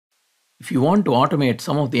If you want to automate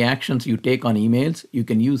some of the actions you take on emails, you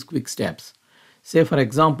can use quick steps. Say, for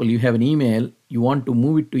example, you have an email, you want to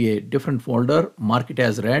move it to a different folder, mark it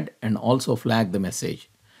as read, and also flag the message.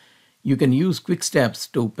 You can use quick steps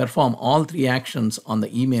to perform all three actions on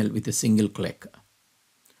the email with a single click.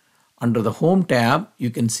 Under the Home tab,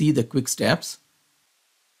 you can see the quick steps.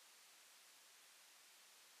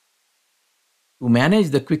 To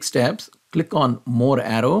manage the quick steps, click on More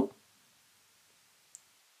arrow.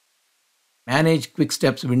 Manage Quick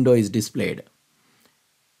Steps window is displayed.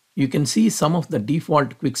 You can see some of the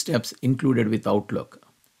default quick steps included with Outlook.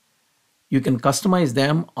 You can customize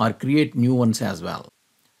them or create new ones as well.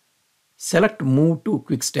 Select Move to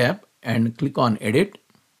Quick Step and click on Edit.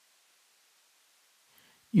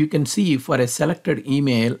 You can see for a selected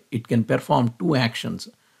email, it can perform two actions: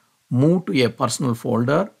 move to a personal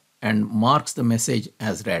folder and marks the message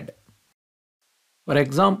as read. For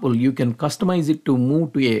example, you can customize it to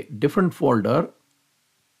move to a different folder,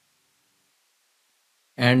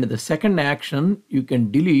 and the second action you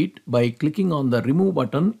can delete by clicking on the Remove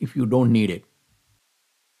button if you don't need it.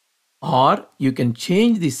 Or you can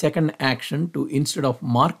change the second action to, instead of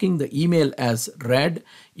marking the email as read,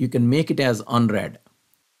 you can make it as unread.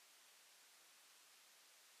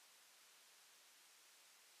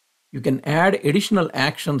 You can add additional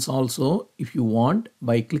actions also if you want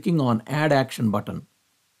by clicking on Add Action button.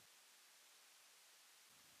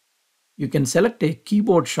 You can select a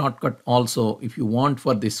keyboard shortcut also if you want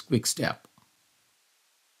for this quick step.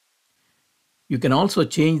 You can also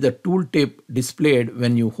change the tooltip displayed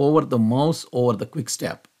when you hover the mouse over the quick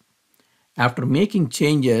step. After making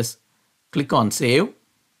changes, click on Save.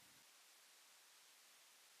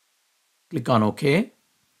 Click on OK.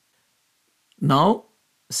 Now,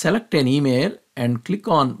 select an email and click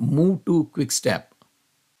on Move to Quick Step.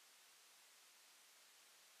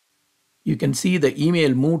 You can see the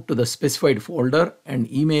email moved to the specified folder and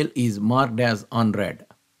email is marked as unread.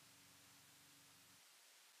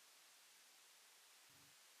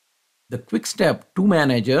 The Quick Step to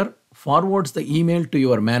Manager forwards the email to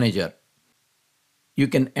your manager. You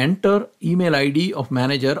can enter email ID of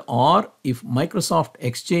manager, or if Microsoft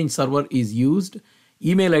Exchange server is used,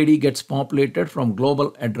 email ID gets populated from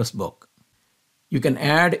global address book. You can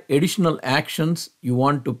add additional actions you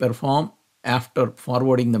want to perform after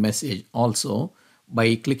forwarding the message also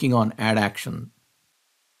by clicking on Add Action.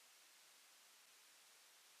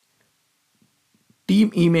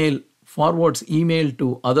 Team email forwards email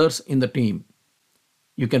to others in the team.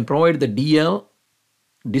 You can provide the DL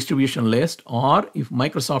distribution list, or if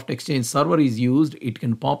Microsoft Exchange server is used, it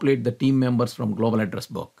can populate the team members from global address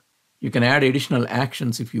book. You can add additional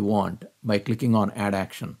actions if you want by clicking on Add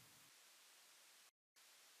Action.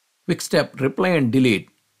 Quick Step Reply and Delete.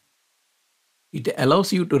 It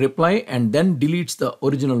allows you to reply and then deletes the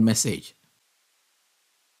original message.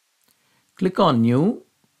 Click on New.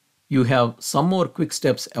 You have some more quick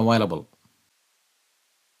steps available.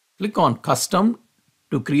 Click on Custom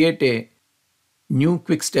to create a new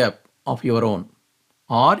quick step of your own.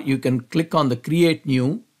 Or you can click on the Create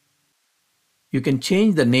New. You can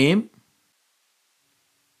change the name.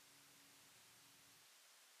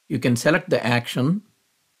 You can select the action.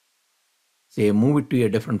 Say, move it to a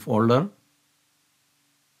different folder.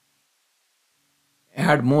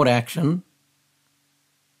 Add more action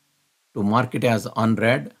to mark it as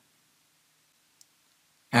unread.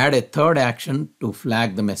 Add a third action to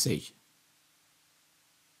flag the message.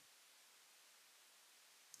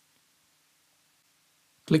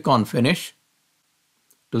 Click on Finish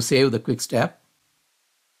to save the quick step.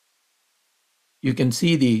 You can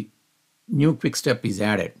see the new quick step is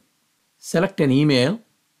added. Select an email.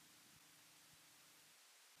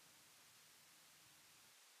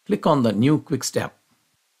 Click on the new quick step.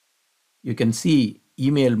 You can see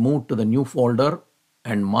email moved to the new folder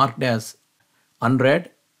and marked as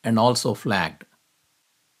unread and also flagged.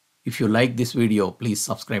 If you like this video, please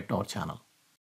subscribe to our channel.